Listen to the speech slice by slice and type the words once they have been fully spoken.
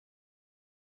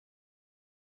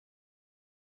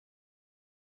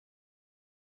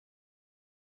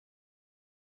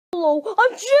Hello,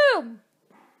 I'm Jim!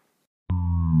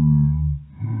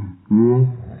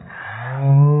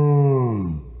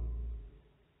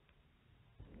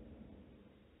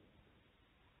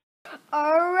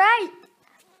 Alright,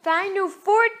 final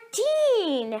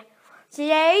 14!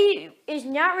 Today is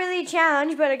not really a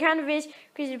challenge, but it kind of is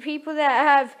because the people that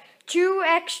have 2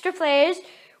 extra players,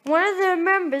 one of the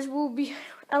members will be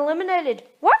eliminated.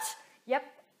 What? Yep.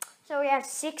 So we have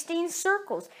 16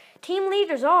 circles. Team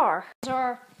leaders are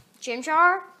Jim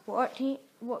Jar. What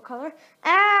color?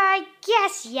 I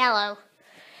guess yellow.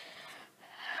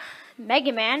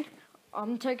 Mega Man.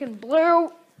 I'm taking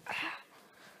blue.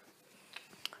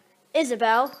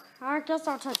 Isabel. I guess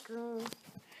I'll take green.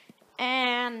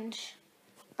 And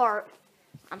Bart.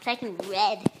 I'm taking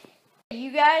red.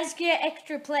 You guys get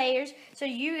extra players, so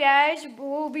you guys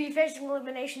will be facing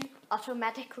elimination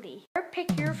automatically.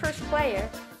 Pick your first player.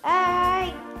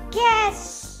 I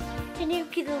guess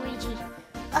Tanuki Luigi.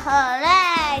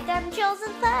 Alright, I'm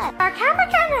chosen first. Our camera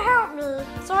kind of helped me,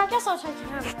 so I guess I'll take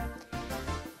him.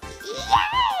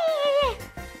 Yay!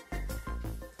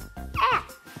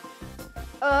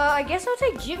 I guess I'll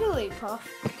take Jigglypuff.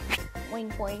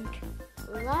 Wink, wink.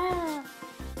 Wow.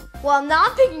 Well, I'm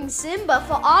not picking Simba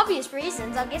for obvious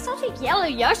reasons. I guess I'll take Yellow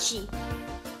Yoshi.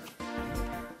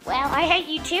 Well, I hate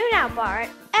you too now, Bart.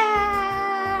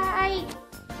 I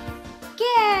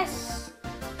guess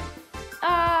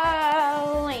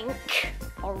Link.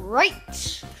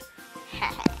 Alright.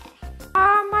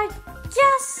 I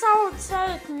guess I would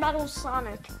take Metal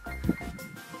Sonic.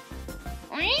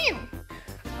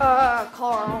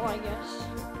 Carl, I guess.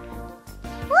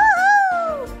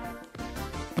 Woohoo!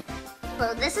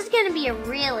 Well, this is going to be a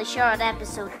really short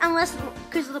episode,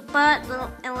 because the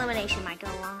elimination might go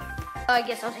long. I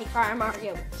guess I'll take Fire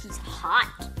Mario. He's hot.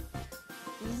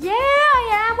 Yeah,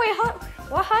 I am. Wait,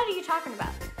 what hot are you talking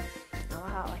about? Oh,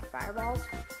 hot like fireballs?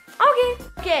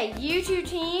 Okay, you 2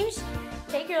 teams,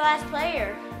 take your last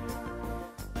player.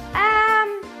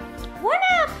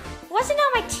 1UP wasn't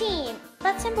on my team,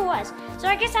 but Simba was. So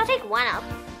I guess I'll take 1UP.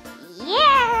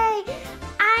 Yay!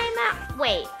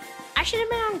 Wait. I should have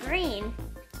been on green.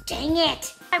 Dang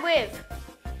it. I with.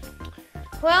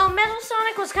 Well, Metal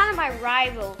Sonic was kind of my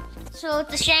rival, so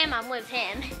it's a shame I'm with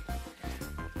him.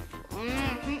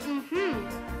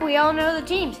 We all know the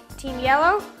teams. Team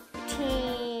Yellow,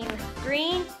 Team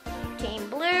Green, Team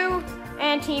Blue,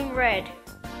 and Team Red.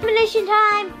 Elimination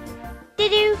time.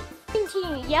 Did-do. Team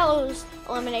Yellow's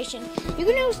elimination. You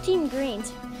can use Team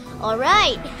Green's. All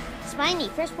right. Spiny,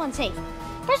 first one safe.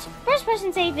 First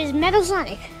person safe is Metal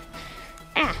Sonic.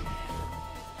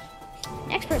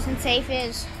 Next person safe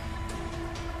is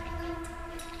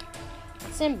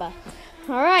Simba.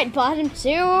 All right, bottom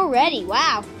 2 ready.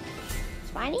 Wow.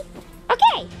 Spiny?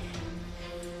 Okay.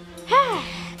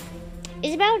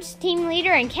 Isabel's team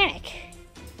leader and Kamek.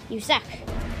 You suck.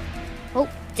 Oh,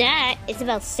 that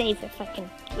Isabel's safe if I can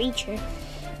reach her.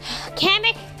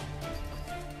 Kamek,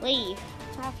 leave.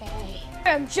 Okay.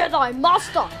 I am Jedi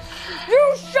Master.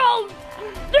 You shall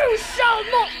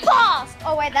not pass!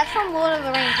 Oh wait, that's from Lord of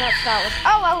the Rings, not Star Wars.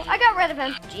 Oh well, I got rid of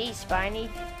him. Geez, Spiny.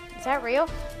 Is that real?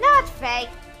 No, it's fake.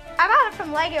 I got it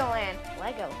from Legoland.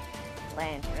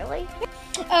 Legoland, really?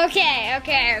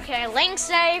 Okay. Link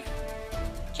safe.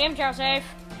 Jim Jar safe.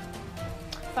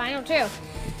 Final 2.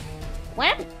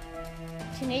 When?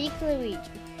 Tanuki Luigi.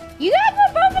 You guys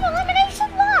were both in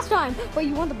elimination last time, but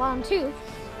you won the bottom 2.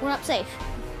 1UP safe.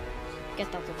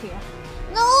 Get that up here.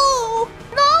 No,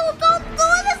 don't do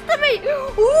this to me!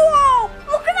 Whoa,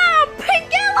 look at that, a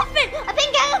pink elephant! A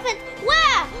pink elephant,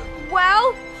 where?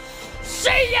 Well,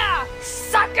 see ya,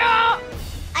 sucker!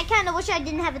 I kind of wish I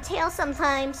didn't have a tail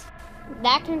sometimes.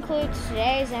 That concludes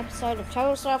today's episode of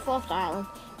Total Stuff Left Island.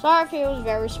 Sorry if it was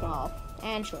very small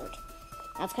and short.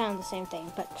 That's kind of the same thing,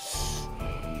 but...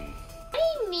 What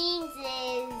he means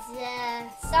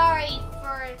is, sorry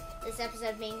for this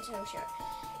episode being so short.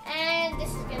 And this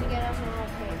is gonna get us on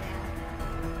okay now.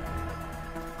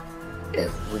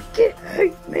 If we get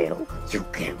hate mail, you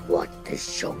can't watch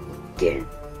this show again.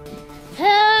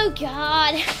 Oh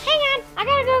God! Hang on, I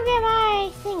gotta go get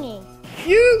my thingy.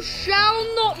 You shall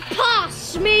not pass,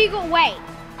 Smeagol. Wait,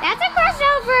 that's a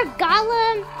crossover of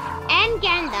Gollum and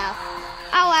Gandalf.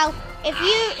 Oh well, if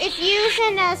you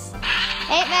send us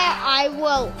hate mail, I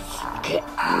will.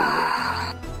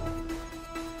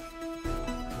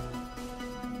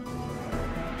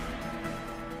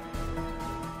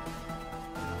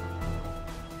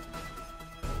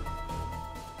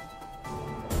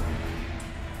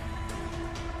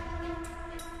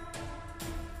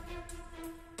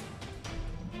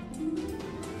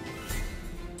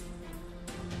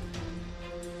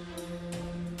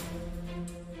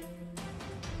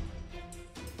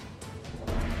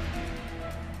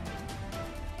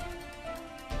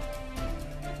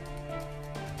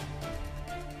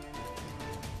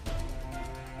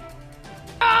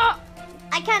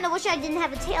 I kind of wish I didn't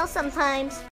have a tail sometimes.